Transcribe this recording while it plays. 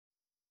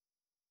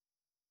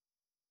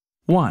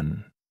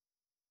1.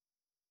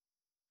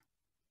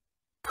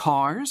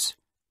 Cars,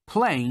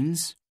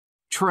 planes,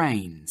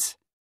 trains.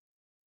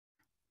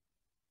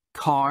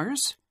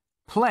 Cars,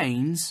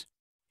 planes,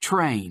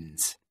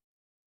 trains.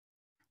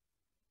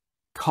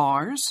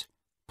 Cars,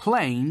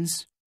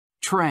 planes,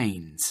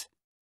 trains.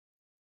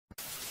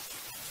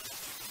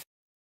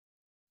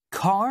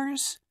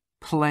 Cars,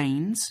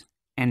 planes,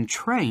 and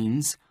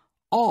trains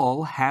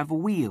all have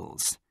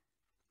wheels.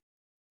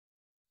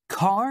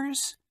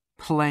 Cars,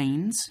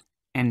 planes,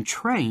 and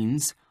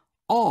trains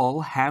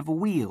all have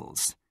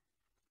wheels.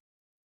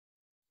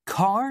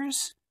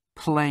 Cars,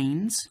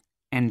 planes,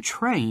 and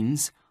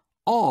trains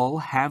all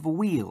have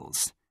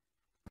wheels.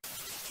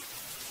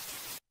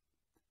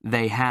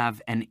 They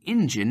have an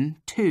engine,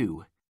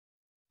 too.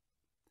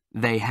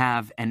 They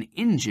have an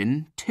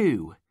engine,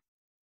 too.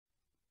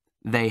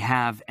 They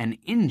have an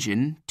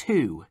engine,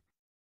 too.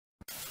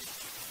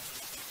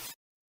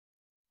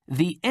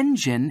 The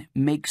engine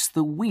makes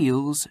the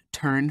wheels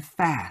turn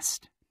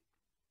fast.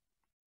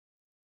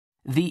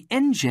 The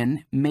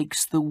engine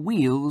makes the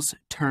wheels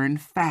turn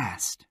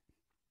fast.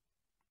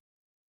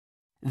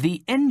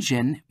 The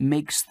engine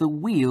makes the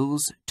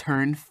wheels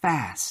turn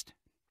fast.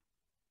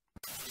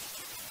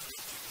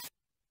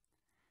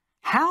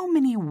 How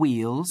many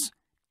wheels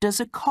does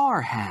a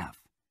car have?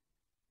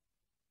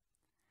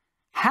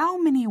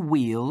 How many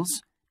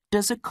wheels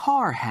does a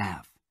car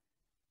have?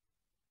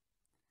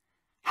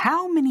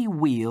 How many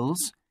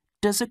wheels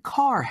does a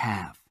car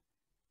have?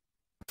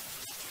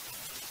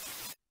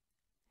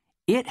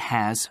 It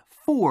has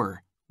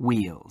 4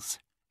 wheels.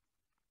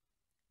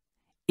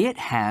 It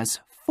has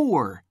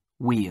 4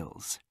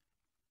 wheels.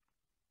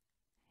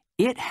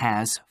 It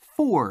has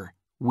 4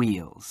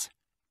 wheels.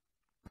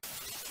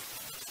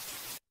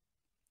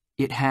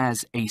 It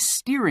has a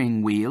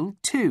steering wheel,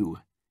 too.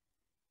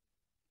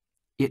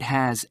 It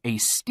has a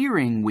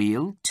steering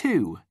wheel,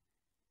 too.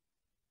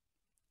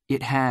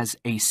 It has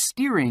a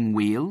steering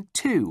wheel,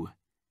 too.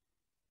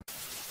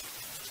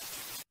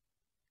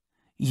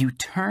 You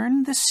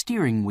turn the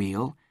steering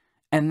wheel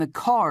and the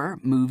car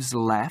moves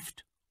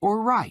left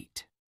or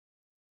right.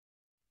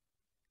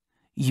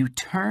 You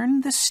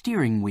turn the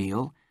steering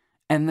wheel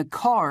and the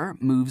car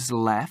moves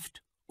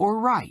left or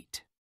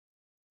right.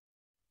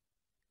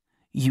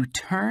 You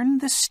turn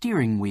the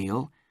steering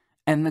wheel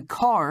and the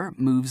car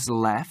moves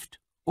left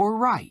or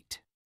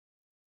right.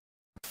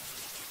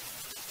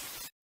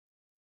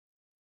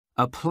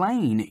 A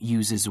plane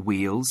uses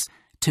wheels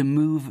to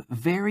move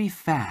very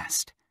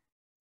fast.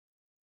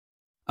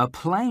 A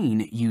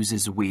plane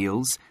uses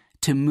wheels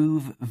to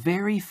move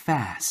very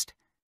fast.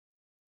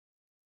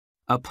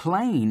 A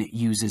plane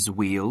uses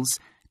wheels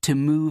to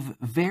move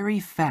very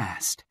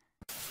fast.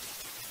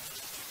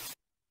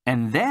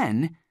 And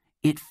then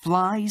it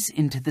flies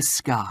into the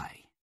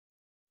sky.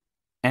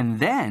 And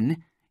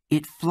then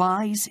it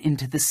flies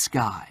into the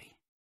sky.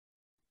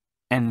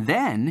 And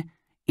then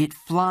it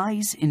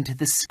flies into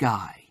the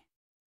sky.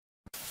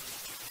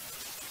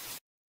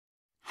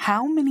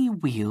 How many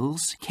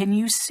wheels can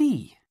you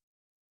see?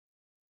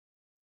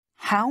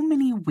 How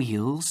many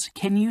wheels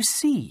can you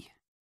see?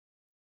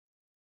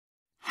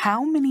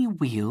 How many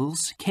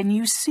wheels can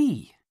you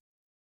see?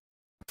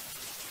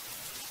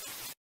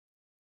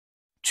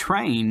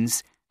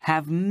 Trains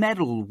have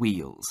metal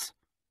wheels.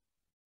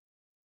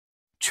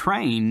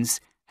 Trains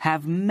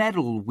have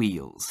metal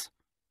wheels.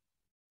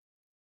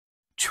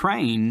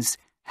 Trains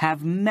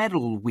have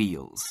metal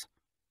wheels.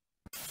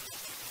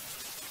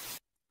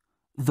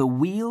 The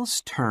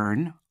wheels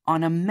turn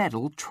on a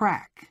metal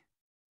track.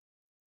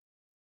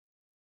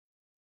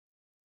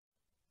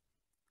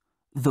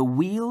 The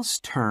wheels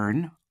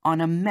turn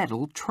on a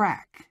metal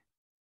track.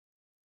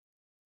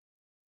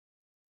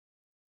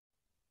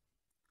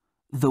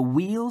 The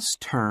wheels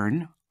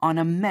turn on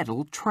a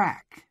metal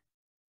track.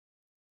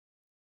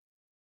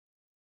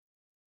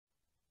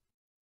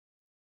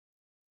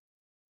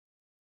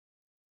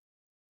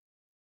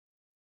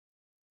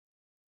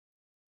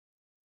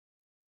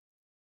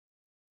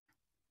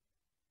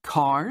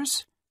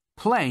 Cars,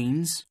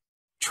 planes,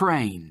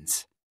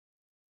 trains.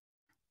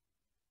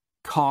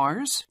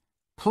 Cars,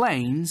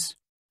 planes,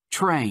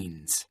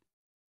 trains.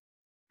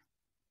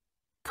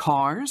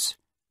 Cars,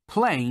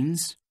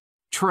 planes,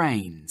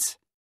 trains.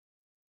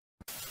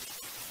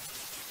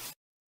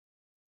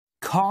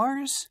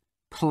 Cars,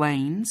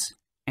 planes,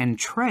 and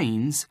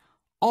trains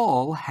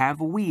all have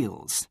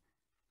wheels.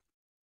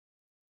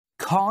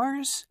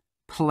 Cars,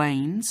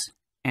 planes,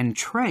 and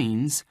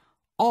trains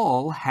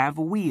all have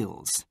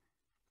wheels.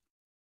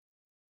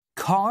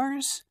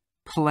 Cars,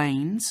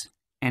 planes,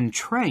 and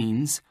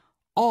trains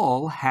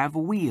all have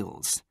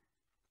wheels.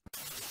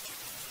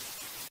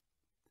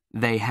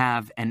 They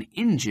have an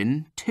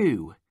engine,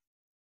 too.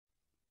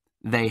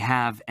 They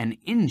have an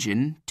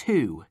engine,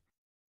 too.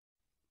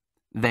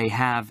 They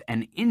have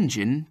an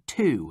engine,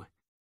 too.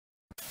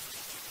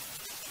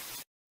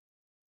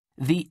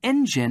 The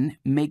engine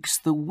makes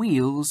the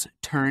wheels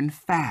turn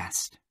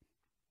fast.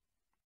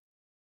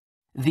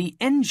 The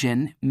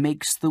engine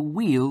makes the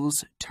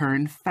wheels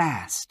turn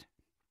fast.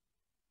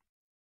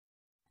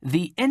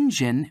 The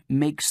engine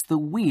makes the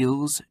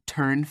wheels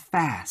turn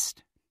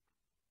fast.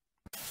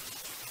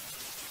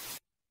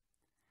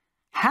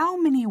 How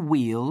many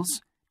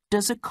wheels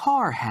does a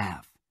car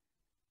have?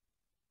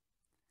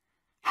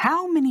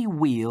 How many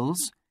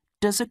wheels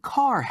does a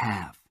car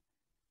have?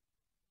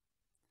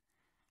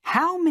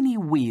 How many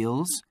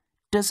wheels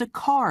does a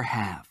car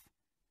have?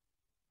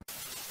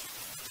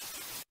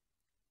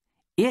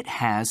 It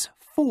has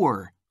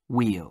 4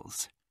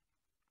 wheels.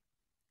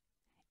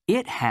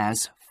 It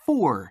has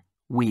 4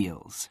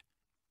 wheels.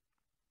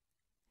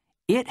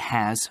 It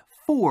has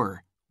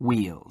 4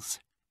 wheels.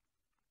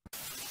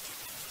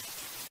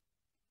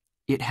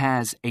 It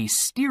has a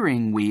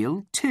steering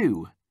wheel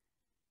too.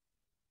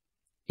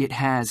 It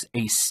has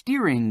a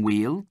steering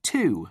wheel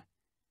too.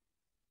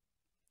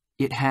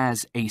 It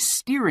has a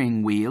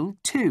steering wheel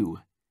too.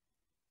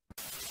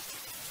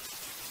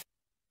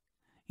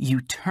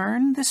 You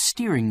turn the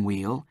steering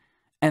wheel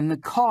and the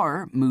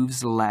car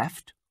moves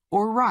left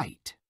or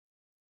right.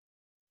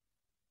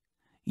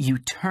 You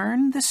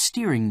turn the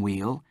steering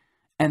wheel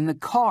and the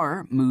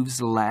car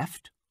moves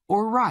left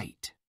or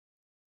right.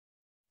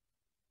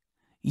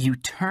 You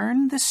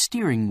turn the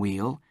steering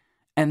wheel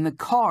and the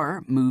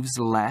car moves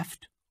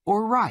left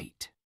or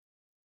right.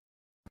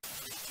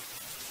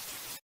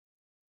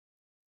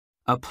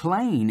 A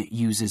plane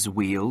uses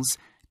wheels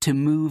to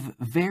move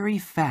very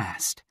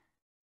fast.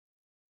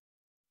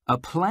 A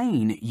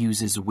plane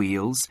uses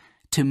wheels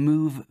to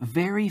move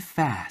very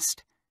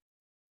fast.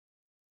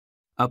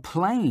 A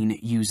plane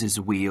uses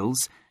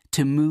wheels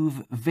to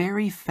move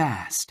very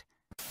fast.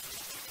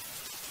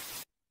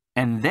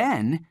 And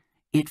then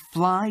it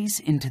flies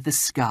into the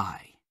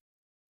sky.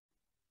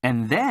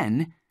 And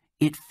then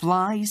it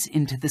flies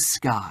into the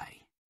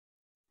sky.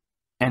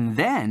 And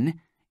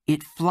then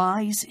it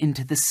flies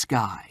into the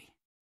sky.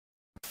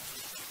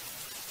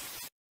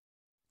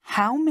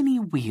 How many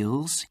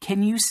wheels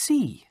can you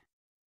see?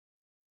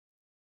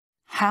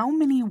 How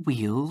many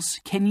wheels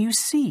can you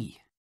see?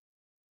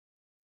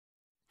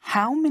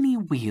 How many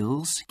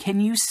wheels can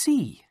you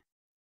see?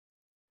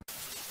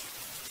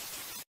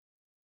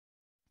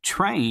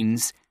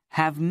 Trains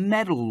have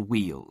metal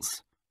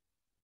wheels.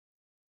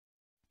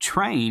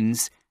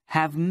 Trains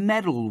have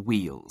metal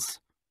wheels.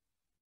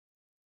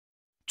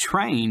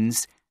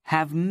 Trains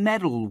have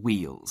metal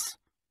wheels.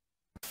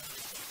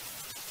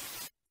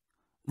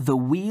 The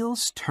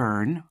wheels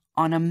turn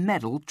on a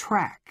metal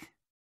track.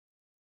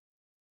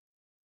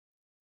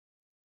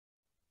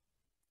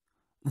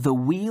 The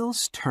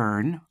wheels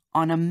turn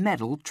on a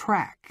metal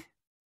track.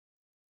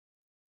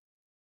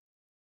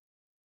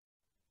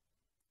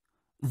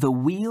 The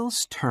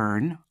wheels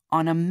turn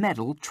on a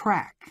metal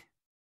track.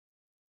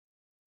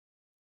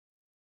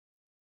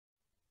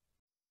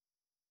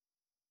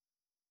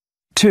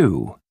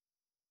 Two.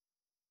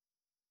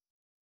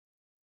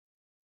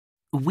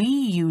 We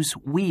use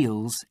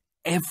wheels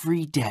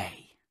every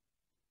day.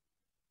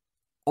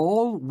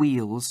 All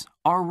wheels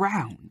are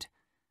round,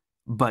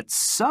 but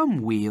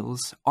some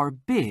wheels are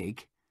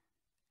big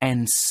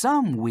and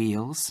some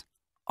wheels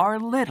are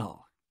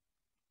little.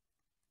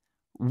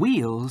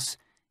 Wheels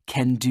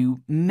can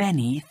do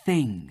many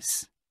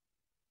things.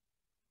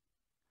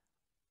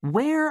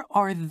 Where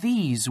are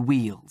these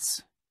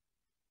wheels?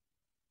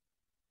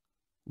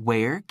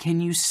 Where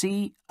can you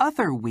see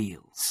other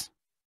wheels?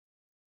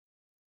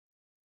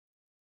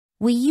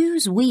 We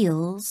use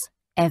wheels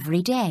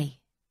every day.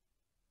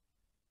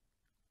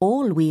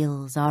 All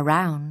wheels are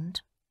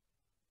round,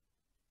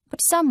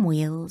 but some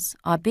wheels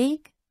are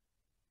big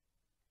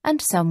and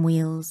some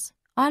wheels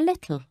are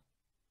little.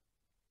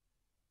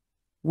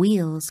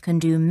 Wheels can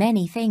do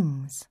many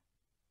things.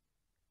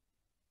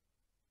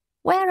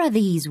 Where are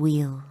these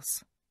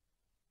wheels?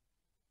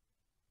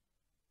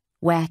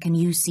 Where can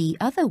you see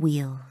other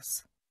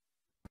wheels?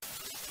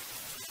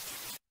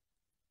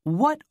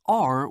 What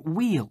are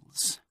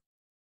wheels?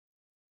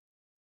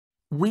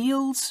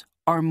 Wheels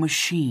are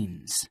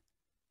machines.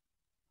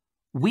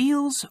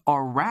 Wheels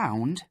are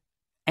round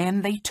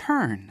and they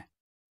turn.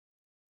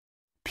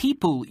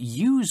 People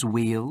use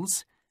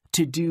wheels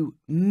to do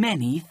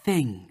many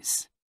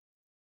things.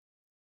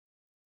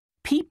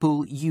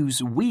 People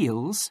use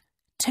wheels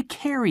to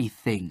carry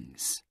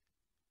things.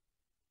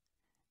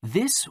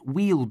 This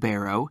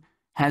wheelbarrow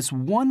has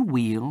one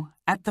wheel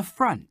at the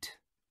front.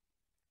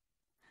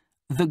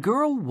 The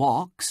girl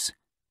walks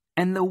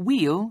and the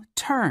wheel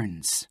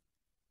turns.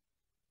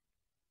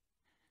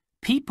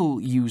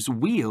 People use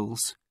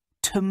wheels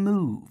to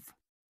move.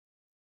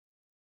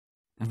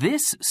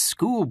 This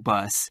school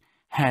bus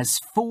has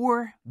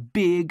 4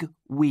 big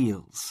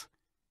wheels.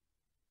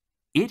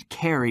 It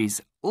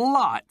carries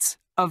lots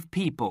of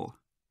people.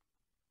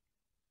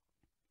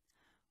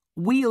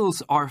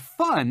 Wheels are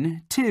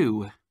fun,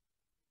 too.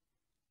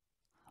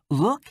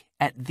 Look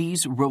at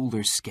these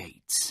roller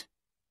skates.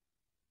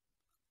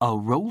 A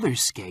roller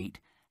skate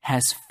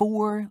has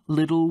 4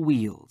 little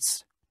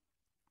wheels.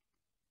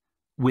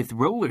 With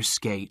roller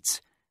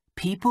skates,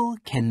 people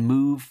can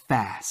move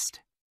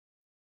fast.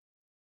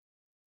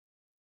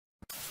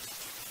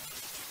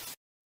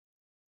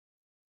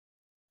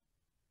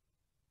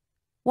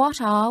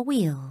 What are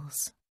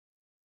wheels?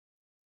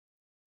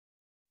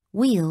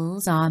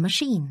 Wheels are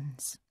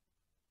machines.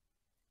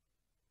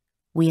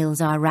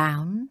 Wheels are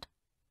round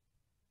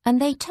and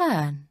they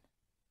turn.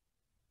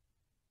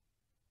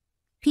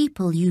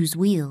 People use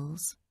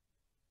wheels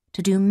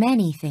to do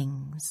many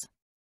things.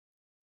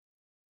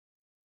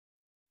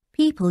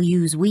 People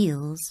use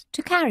wheels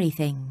to carry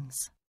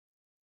things.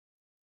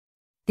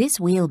 This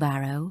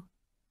wheelbarrow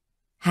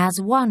has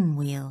one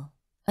wheel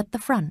at the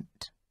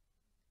front.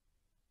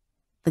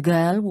 The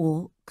girl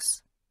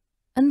walks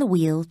and the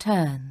wheel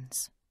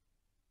turns.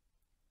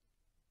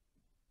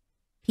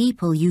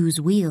 People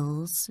use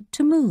wheels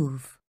to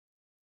move.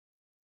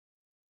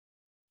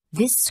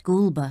 This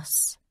school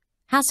bus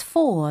has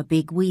 4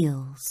 big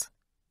wheels.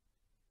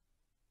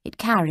 It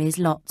carries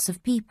lots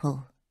of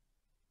people.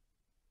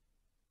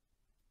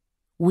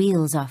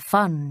 Wheels are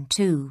fun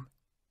too.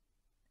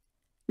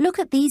 Look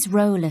at these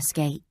roller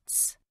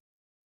skates.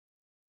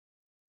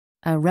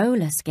 A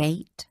roller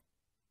skate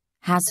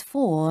has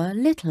 4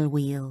 little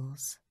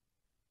wheels.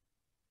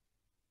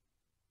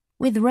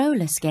 With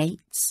roller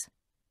skates,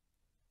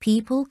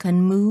 people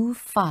can move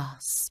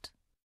fast.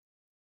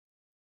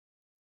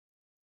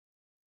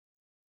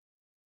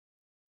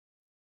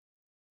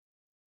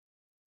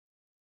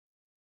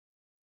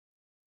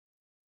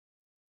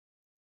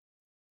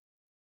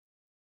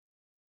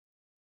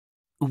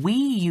 We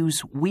use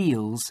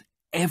wheels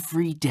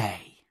every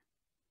day.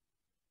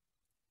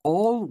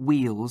 All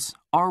wheels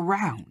are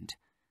round,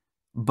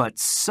 but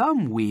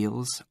some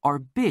wheels are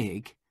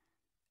big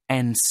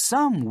and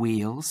some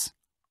wheels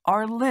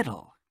are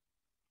little.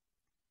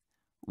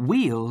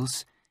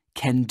 Wheels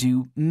can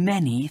do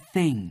many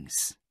things.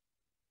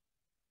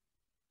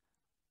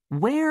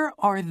 Where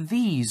are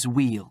these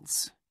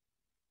wheels?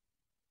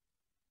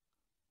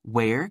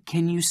 Where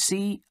can you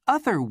see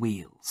other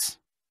wheels?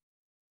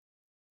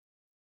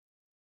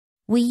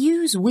 We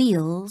use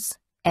wheels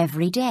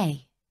every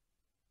day.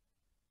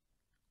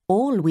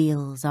 All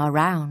wheels are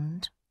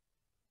round,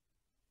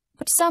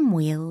 but some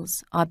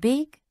wheels are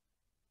big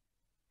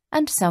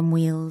and some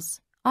wheels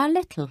are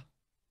little.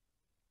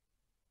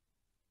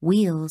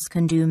 Wheels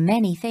can do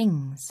many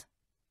things.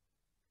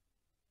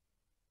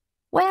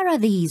 Where are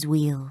these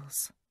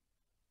wheels?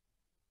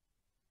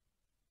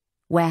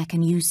 Where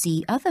can you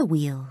see other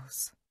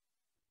wheels?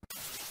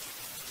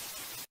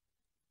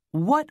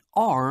 What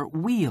are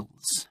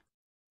wheels?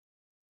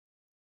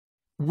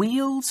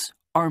 Wheels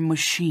are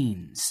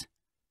machines.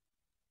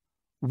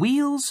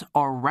 Wheels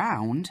are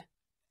round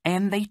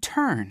and they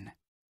turn.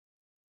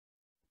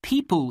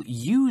 People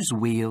use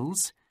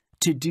wheels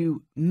to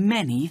do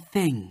many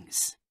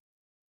things.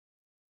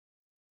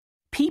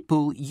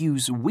 People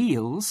use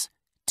wheels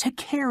to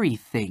carry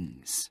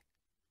things.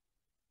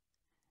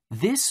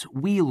 This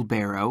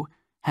wheelbarrow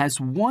has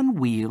one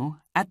wheel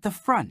at the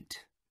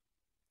front.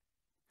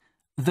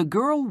 The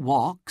girl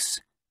walks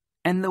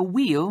and the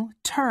wheel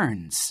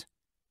turns.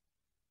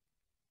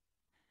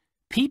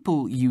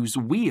 People use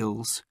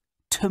wheels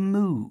to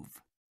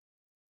move.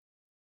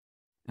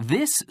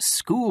 This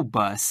school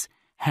bus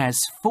has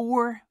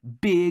 4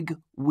 big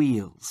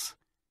wheels.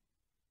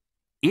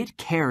 It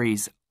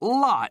carries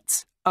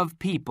lots of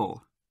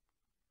people.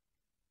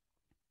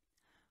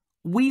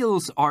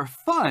 Wheels are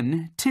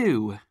fun,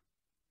 too.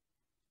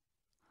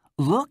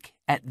 Look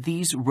at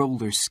these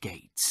roller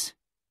skates.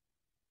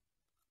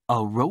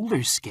 A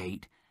roller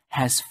skate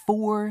has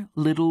 4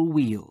 little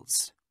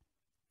wheels.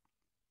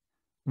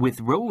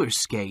 With roller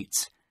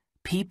skates,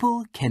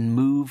 people can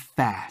move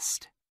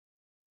fast.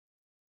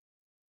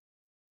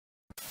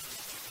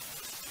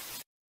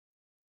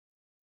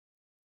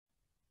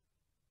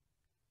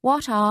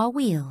 What are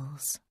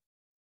wheels?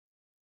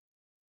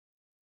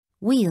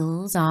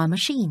 Wheels are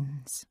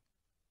machines.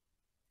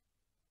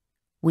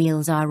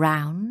 Wheels are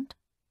round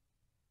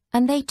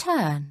and they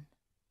turn.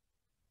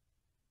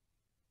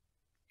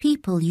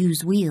 People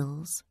use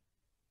wheels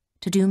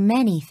to do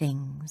many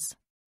things.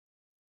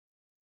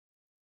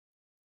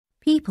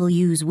 People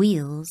use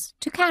wheels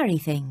to carry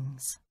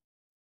things.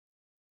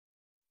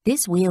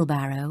 This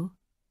wheelbarrow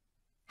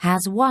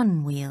has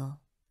one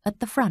wheel at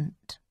the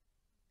front.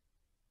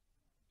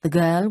 The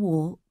girl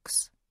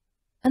walks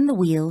and the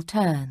wheel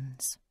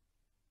turns.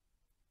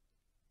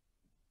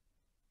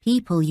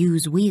 People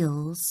use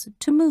wheels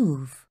to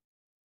move.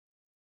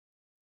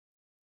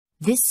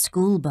 This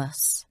school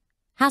bus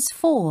has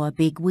 4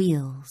 big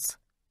wheels.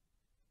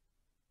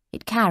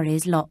 It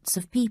carries lots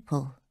of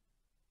people.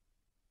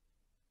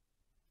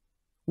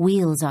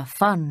 Wheels are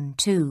fun,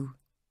 too.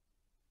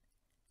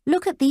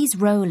 Look at these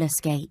roller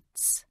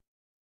skates.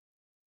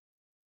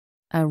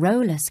 A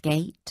roller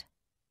skate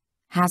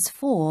has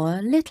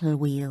 4 little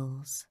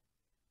wheels.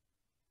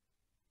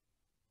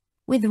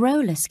 With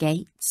roller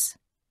skates,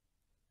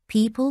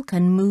 people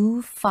can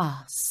move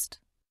fast.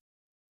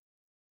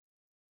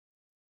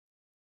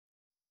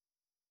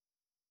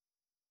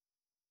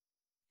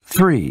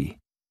 Three.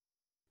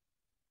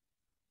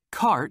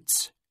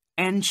 Carts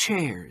and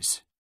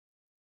chairs.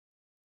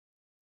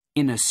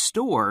 In a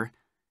store,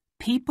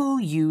 people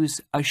use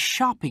a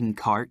shopping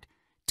cart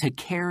to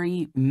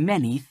carry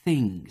many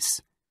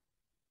things.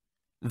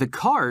 The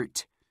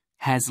cart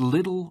has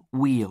little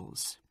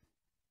wheels.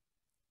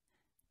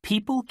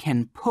 People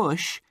can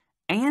push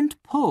and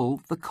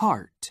pull the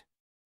cart.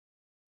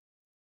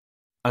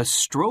 A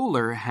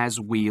stroller has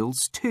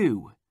wheels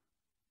too.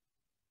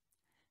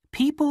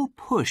 People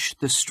push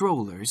the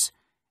strollers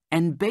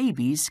and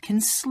babies can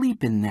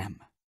sleep in them.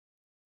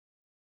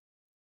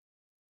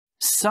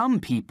 Some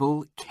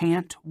people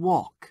can't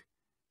walk.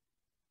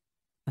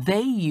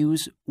 They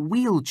use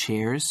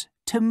wheelchairs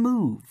to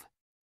move.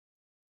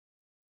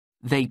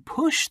 They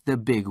push the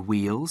big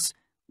wheels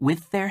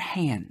with their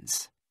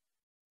hands.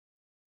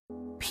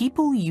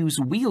 People use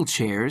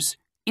wheelchairs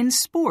in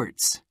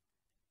sports.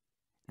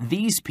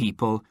 These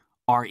people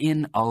are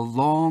in a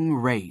long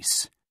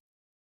race.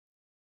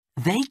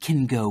 They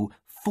can go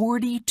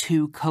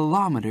 42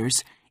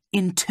 kilometers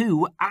in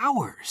 2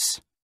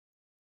 hours.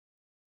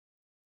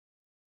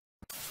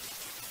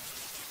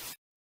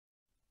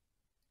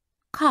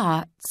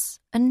 Carts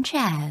and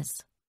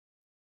chairs.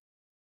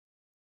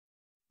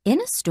 In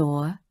a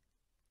store,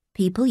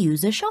 people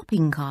use a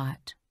shopping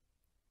cart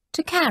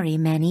to carry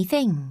many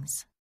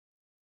things.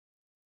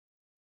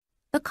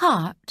 The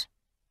cart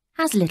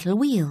has little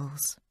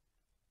wheels.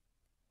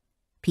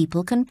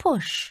 People can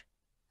push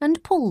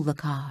and pull the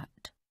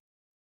cart.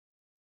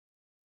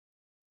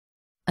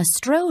 A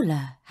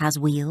stroller has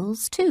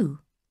wheels too.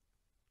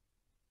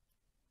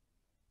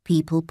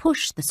 People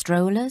push the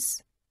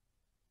strollers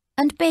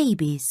and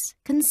babies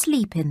can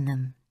sleep in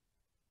them.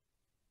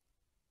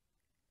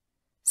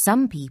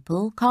 Some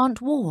people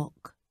can't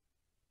walk.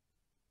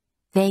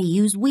 They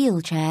use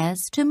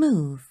wheelchairs to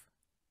move.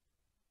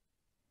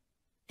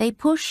 They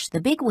push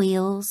the big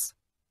wheels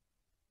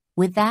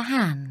with their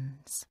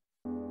hands.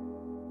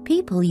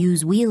 People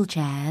use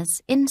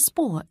wheelchairs in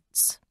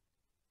sports.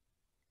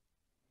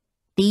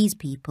 These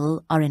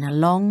people are in a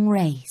long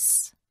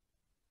race.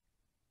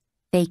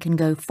 They can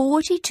go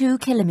 42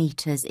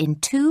 kilometers in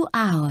 2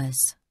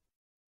 hours.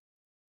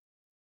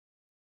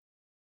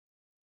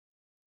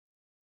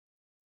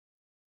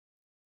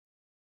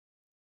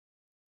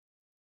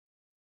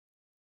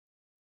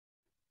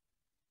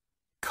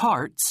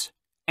 Carts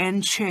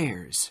and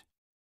chairs.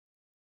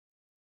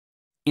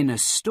 In a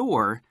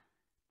store,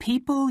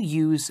 people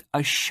use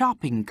a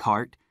shopping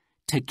cart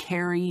to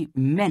carry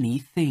many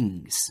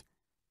things.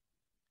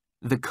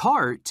 The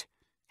cart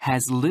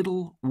has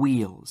little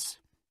wheels.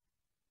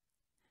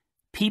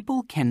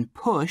 People can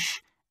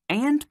push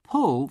and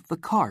pull the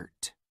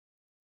cart.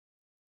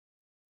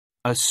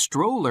 A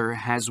stroller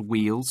has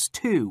wheels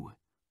too.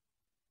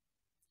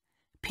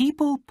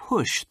 People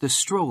push the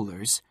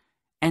strollers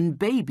and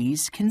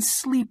babies can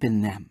sleep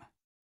in them.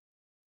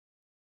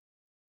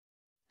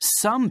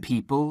 Some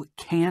people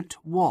can't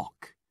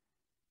walk.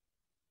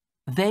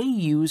 They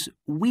use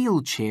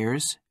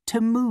wheelchairs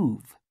to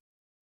move.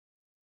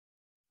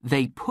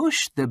 They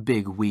push the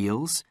big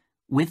wheels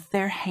with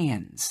their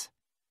hands.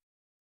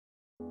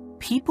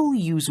 People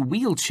use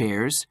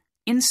wheelchairs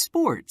in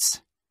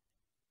sports.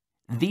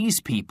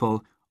 These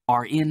people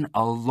are in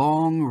a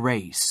long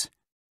race.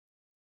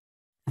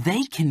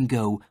 They can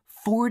go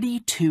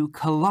 42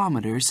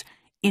 kilometers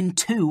in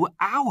 2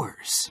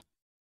 hours.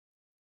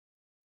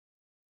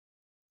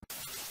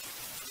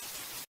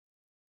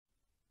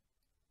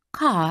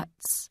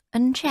 Carts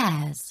and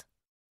chairs.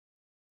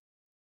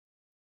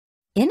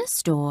 In a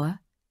store,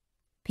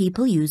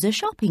 people use a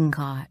shopping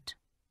cart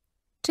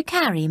to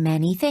carry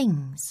many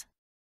things.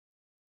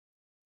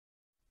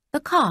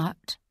 The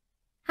cart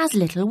has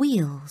little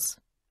wheels.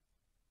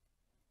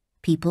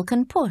 People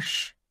can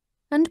push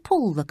and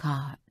pull the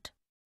cart.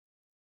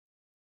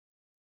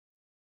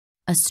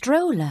 A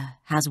stroller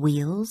has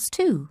wheels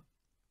too.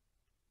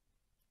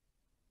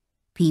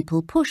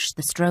 People push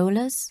the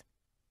strollers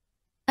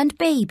and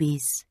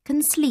babies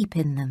can sleep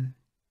in them.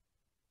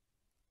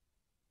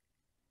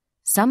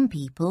 Some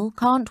people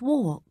can't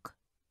walk.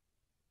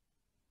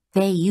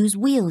 They use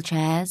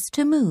wheelchairs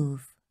to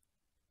move.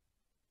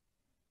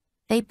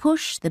 They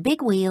push the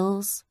big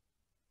wheels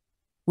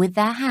with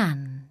their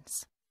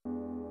hands.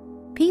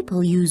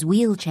 People use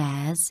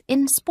wheelchairs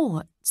in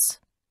sports.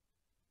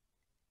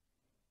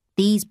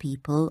 These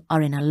people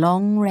are in a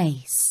long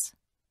race.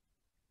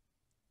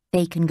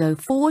 They can go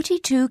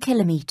 42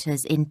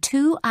 kilometers in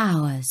 2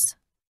 hours.